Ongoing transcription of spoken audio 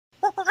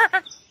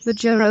The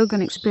Joe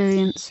Rogan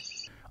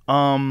Experience.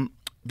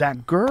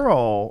 That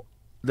girl,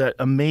 that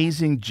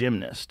amazing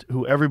gymnast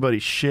who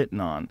everybody's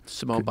shitting on.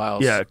 Simone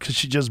Biles. Yeah, because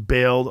she just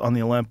bailed on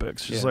the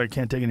Olympics. She's like, I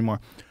can't take it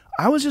anymore.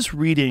 I was just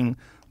reading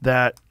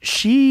that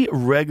she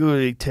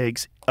regularly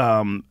takes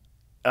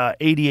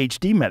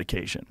ADHD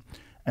medication.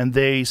 And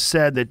they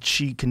said that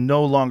she can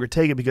no longer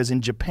take it because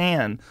in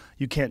Japan,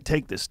 you can't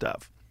take this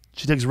stuff.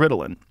 She takes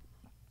Ritalin.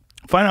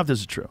 Find out if this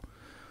is true.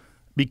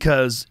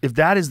 Because if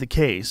that is the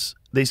case,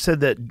 they said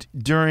that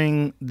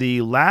during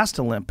the last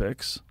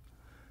Olympics,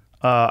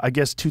 I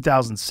guess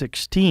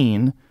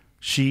 2016,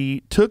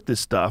 she took this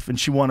stuff and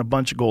she won a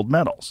bunch of gold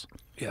medals.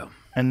 Yeah.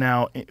 And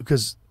now,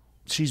 because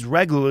she's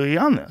regularly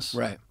on this.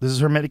 Right. This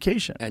is her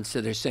medication. And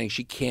so they're saying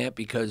she can't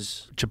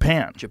because...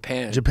 Japan,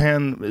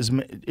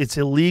 it's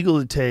illegal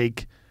to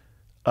take,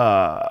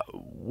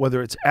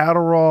 whether it's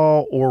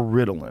Adderall or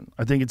Ritalin.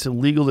 I think it's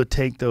illegal to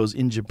take those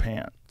in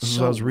Japan. This is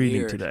what I was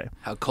reading today.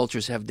 How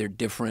cultures have their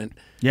different...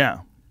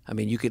 Yeah. I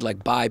mean, you could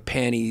like buy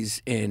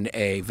panties in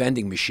a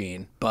vending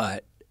machine,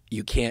 but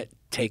you can't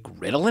take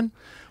Ritalin?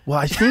 Well,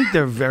 I think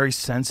they're very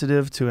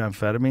sensitive to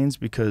amphetamines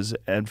because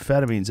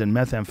amphetamines and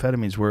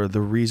methamphetamines were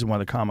the reason why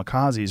the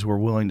kamikazes were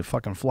willing to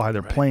fucking fly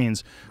their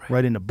planes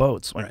right into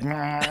boats. Like,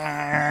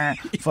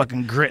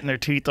 fucking gritting their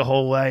teeth the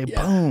whole way.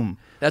 Yeah. Boom.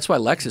 That's why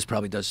Lexus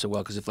probably does so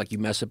well, because if like you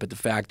mess up at the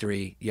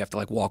factory, you have to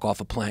like walk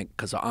off a plank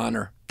because of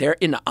honor. They're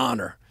into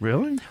honor.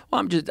 Really?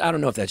 Well, I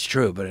don't know if that's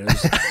true, but it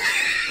is.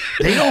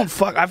 They don't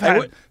fuck. I've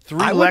had three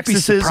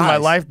Lexuses in my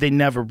life. They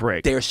never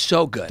break. They're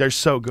so good. They're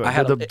so good.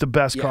 They're the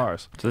best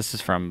cars. So this is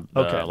from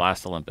the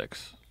last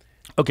Olympics.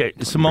 Okay,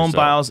 Simone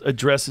Biles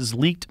addresses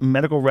leaked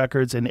medical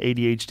records and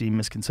ADHD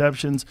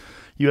misconceptions.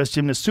 U.S.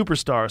 gymnast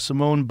superstar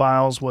Simone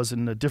Biles was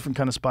in a different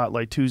kind of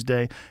spotlight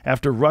Tuesday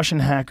after Russian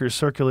hackers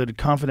circulated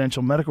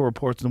confidential medical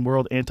reports in the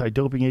World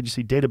Anti-Doping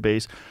Agency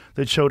database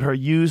that showed her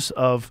use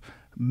of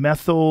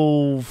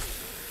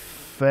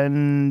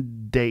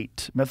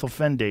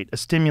methylphenidate, a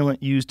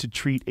stimulant used to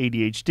treat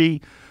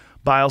ADHD.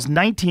 Biles,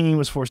 19,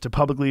 was forced to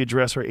publicly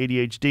address her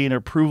ADHD and her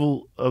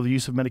approval of the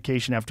use of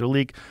medication after a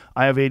leak.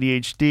 I have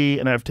ADHD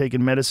and I've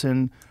taken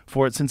medicine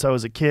for it since I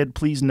was a kid.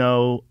 Please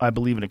know I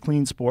believe in a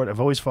clean sport. I've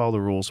always followed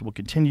the rules, so will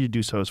continue to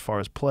do so as far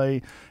as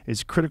play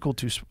is critical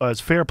to as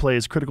fair play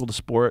is critical to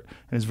sport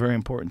and is very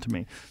important to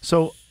me.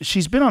 So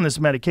she's been on this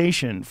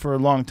medication for a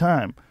long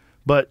time,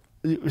 but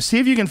see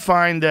if you can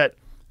find that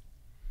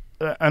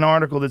an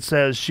article that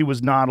says she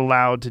was not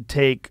allowed to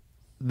take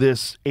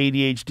this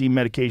ADHD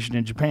medication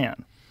in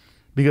Japan.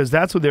 Because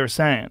that's what they were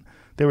saying.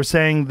 They were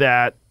saying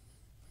that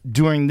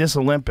during this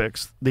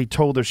Olympics, they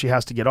told her she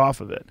has to get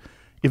off of it.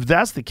 If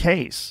that's the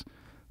case,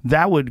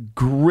 that would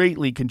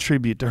greatly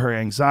contribute to her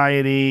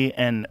anxiety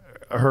and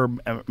her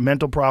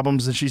mental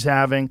problems that she's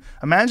having.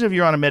 Imagine if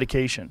you're on a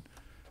medication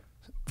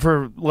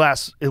for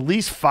at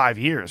least 5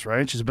 years,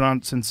 right? She's been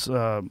on since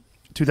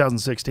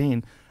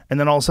 2016. And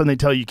then all of a sudden they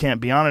tell you can't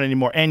be on it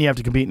anymore and you have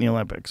to compete in the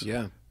Olympics.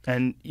 Yeah.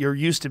 And you're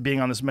used to being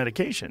on this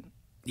medication.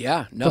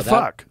 Yeah, no,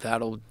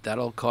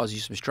 that'll cause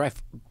you some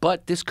strife.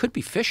 But this could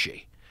be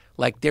fishy.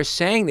 Like they're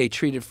saying they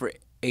treat it for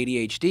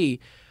ADHD,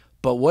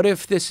 but what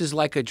if this is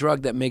like a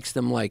drug that makes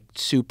them like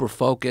super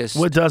focused?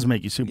 Well, it does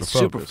make you super focused.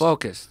 Super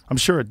focused. I'm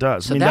sure it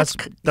does. So I mean,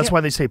 that's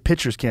why they say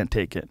pitchers can't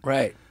take it.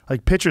 Right.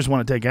 Like pitchers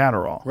want to take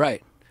Adderall.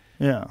 Right.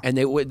 Yeah. And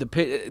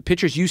the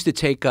pitchers used to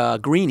take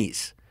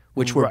greenies,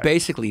 which were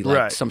basically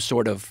like some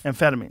sort of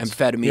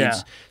amphetamines.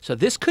 Yeah. So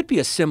this could be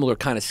a similar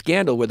kind of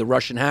scandal where the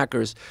Russian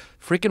hackers,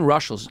 freaking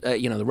Russians,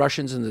 the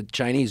Russians and the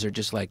Chinese are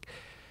just like,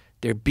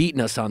 they're beating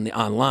us on the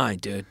online,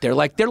 dude. They're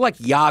like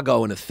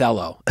Iago and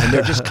Othello, and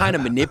they're just kind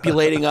of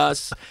manipulating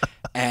us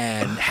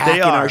and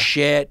hacking our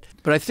shit.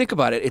 But I think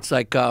about it, it's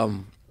like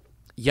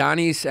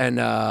Yannis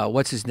and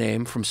what's his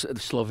name from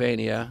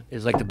Slovenia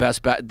is like the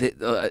best.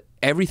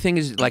 Everything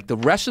is like the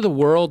rest of the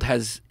world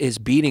is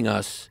beating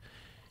us.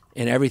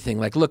 And everything.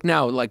 Like, look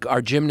now, like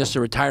our gymnasts are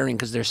retiring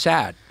because they're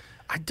sad.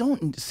 I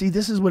don't see.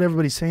 This is what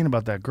everybody's saying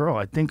about that girl.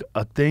 I think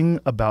a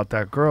thing about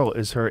that girl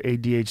is her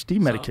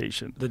ADHD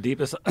medication. The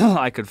deepest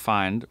I could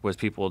find was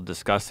people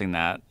discussing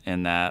that.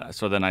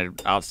 So then I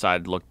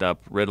outside looked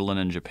up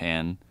Ritalin in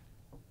Japan.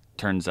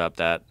 Turns up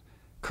that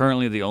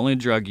currently the only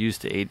drug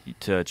used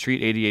to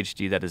treat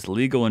ADHD that is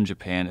legal in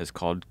Japan is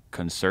called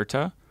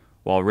Concerta.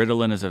 While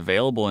Ritalin is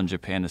available in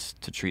Japan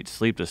to treat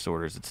sleep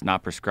disorders, it's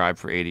not prescribed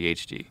for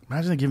ADHD.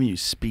 Imagine giving you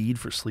speed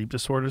for sleep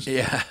disorders.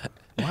 Yeah.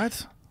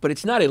 What? But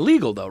it's not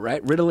illegal though,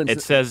 right? Ritalin.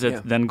 It says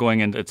then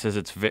going in. It says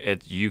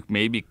you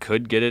maybe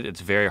could get it.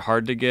 It's very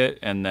hard to get,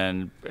 and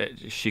then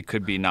she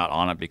could be not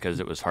on it because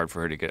it was hard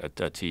for her to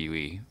get a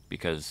TUE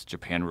because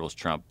Japan rules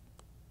trump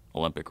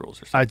Olympic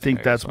rules or something. I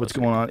think that's what's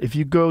going on. If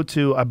you go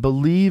to, I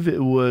believe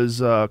it was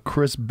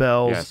Chris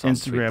Bell's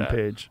Instagram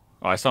page.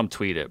 Oh, I saw him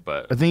tweet it,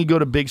 but I think you go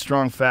to Big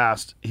Strong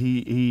Fast.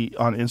 He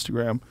on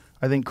Instagram.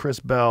 I think Chris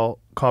Bell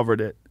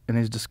covered it and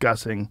he's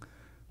discussing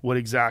what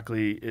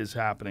exactly is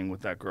happening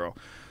with that girl.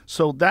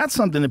 So that's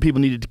something that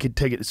people needed to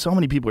take it. So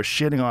many people are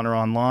shitting on her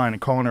online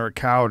and calling her a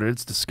coward.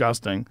 It's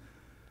disgusting.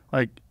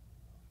 Like,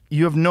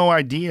 you have no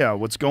idea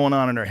what's going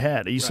on in her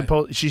head. Are you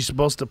she's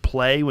supposed to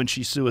play when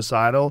she's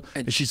suicidal?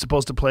 Is she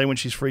supposed to play when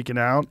she's freaking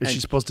out? Is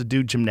she supposed to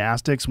do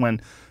gymnastics when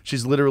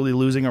she's literally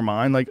losing her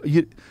mind? Like,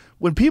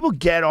 when people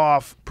get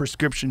off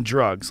prescription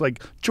drugs,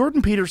 like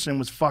Jordan Peterson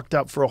was fucked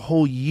up for a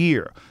whole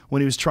year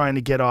when he was trying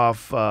to get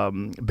off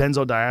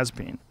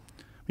benzodiazepine.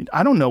 I mean,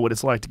 I don't know what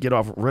it's like to get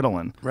off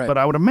Ritalin, but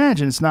I would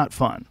imagine it's not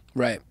fun.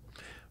 Right.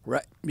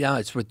 Yeah,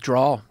 it's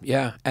withdrawal.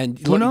 Yeah. And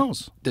who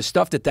knows? The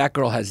stuff that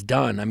girl has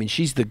done, I mean,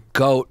 she's the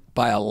GOAT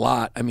by a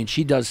lot. I mean,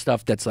 she does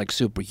stuff that's like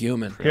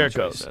superhuman. Here it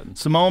goes.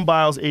 Simone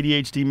Biles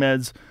ADHD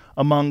meds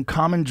among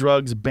common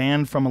drugs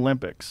banned from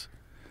Olympics.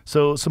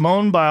 So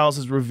Simone Biles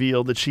has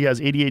revealed that she has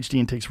ADHD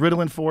and takes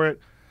Ritalin for it.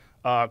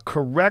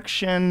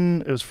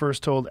 Correction, it was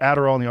first told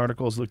Adderall in the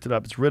articles, looked it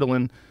up. It's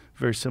Ritalin.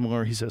 Very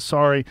similar. He says,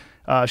 sorry.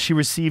 She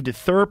received a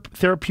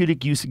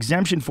therapeutic use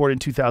exemption for it in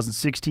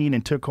 2016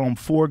 and took home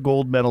 4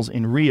 gold medals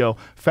in Rio.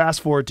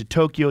 Fast forward to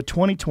Tokyo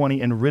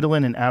 2020, and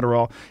Ritalin and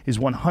Adderall is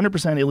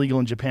 100% illegal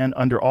in Japan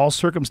under all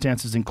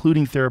circumstances,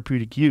 including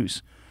therapeutic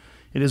use.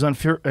 It is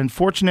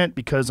unfortunate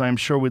because I'm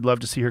sure we'd love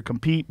to see her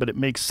compete, but it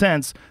makes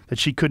sense that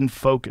she couldn't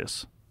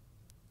focus.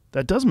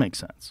 That does make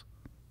sense.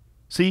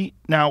 See,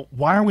 now,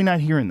 why are we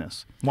not hearing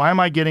this? Why am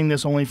I getting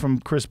this only from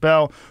Chris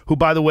Bell, who,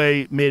 by the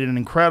way, made an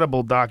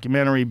incredible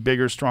documentary,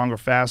 Bigger, Stronger,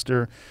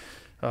 Faster,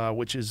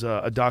 which is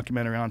a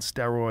documentary on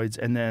steroids,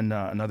 and then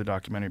another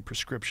documentary,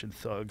 Prescription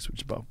Thugs,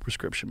 which is about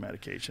prescription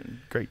medication.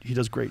 Great. He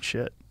does great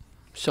shit.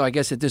 So I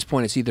guess at this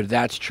point, it's either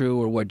that's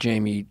true or what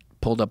Jamie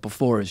pulled up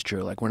before is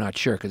true. Like, we're not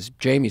sure, because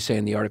Jamie's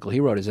saying the article he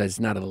wrote is that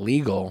it's not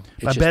illegal.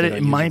 I bet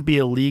it might be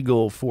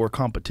illegal for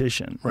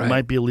competition. Right. It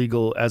might be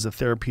illegal as a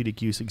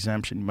therapeutic use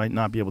exemption. You might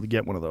not be able to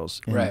get one of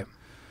those. Right.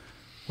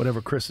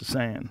 Whatever Chris is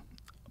saying.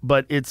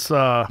 But it's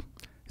a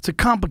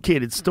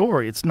complicated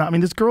story. It's not. I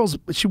mean, this girl's,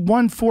 she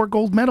won 4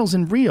 gold medals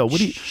in Rio. What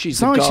do you? She's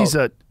it's not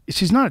like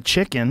she's not a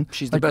chicken.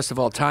 She's the best of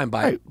all time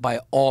by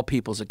all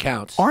people's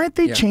accounts. Aren't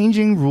they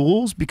changing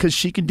rules because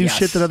she can do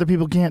shit that other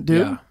people can't do?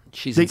 Yeah,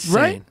 she's insane.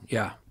 Right?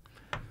 Yeah.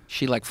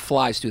 She like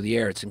flies through the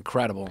air. It's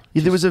incredible.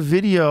 Yeah, there was a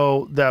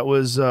video that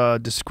was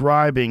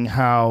describing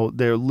how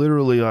they're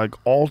literally like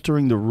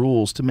altering the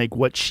rules to make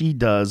what she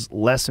does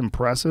less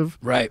impressive.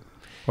 Right.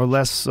 Or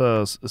less,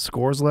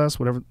 scores less,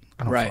 whatever.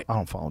 I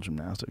don't follow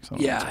gymnastics.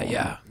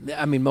 Yeah.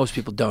 I mean, most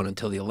people don't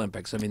until the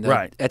Olympics. I mean,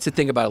 right. That's the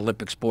thing about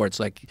Olympic sports.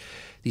 Like,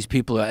 these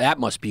people, that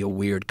must be a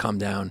weird come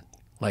down.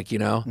 Like, you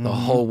know, the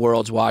whole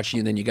world's watching,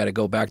 and then you got to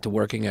go back to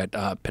working at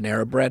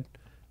Panera Bread.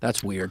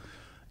 That's weird.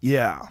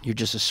 Yeah. You're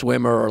just a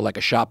swimmer or like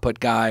a shot put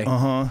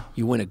guy.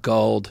 You win a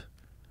gold,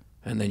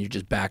 and then you're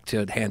just back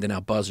to handing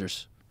out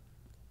buzzers.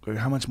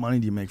 How much money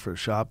do you make for a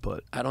shot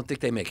put? I don't think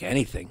they make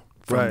anything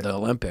from the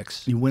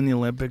Olympics. You win the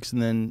Olympics,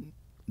 and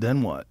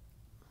then what?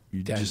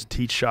 You just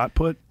teach shot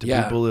put to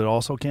people that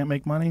also can't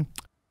make money?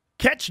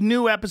 Catch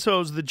new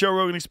episodes of the Joe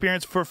Rogan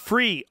Experience for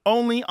free,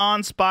 only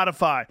on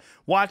Spotify.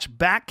 Watch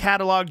back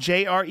catalog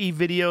JRE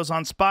videos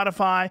on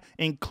Spotify,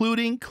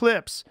 including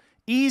clips.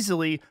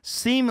 Easily,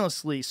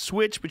 seamlessly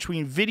switch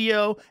between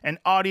video and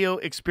audio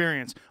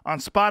experience. On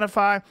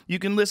Spotify, you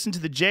can listen to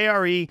the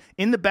JRE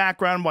in the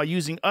background while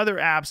using other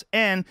apps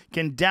and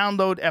can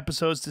download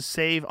episodes to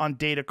save on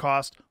data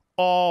cost,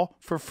 all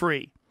for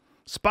free.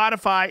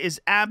 Spotify is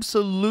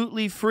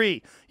absolutely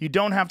free. You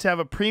don't have to have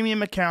a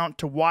premium account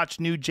to watch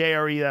new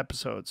JRE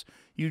episodes.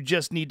 You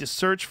just need to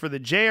search for the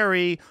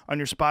JRE on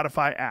your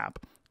Spotify app.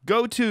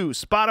 Go to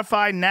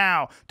Spotify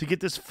now to get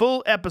this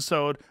full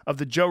episode of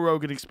the Joe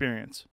Rogan Experience.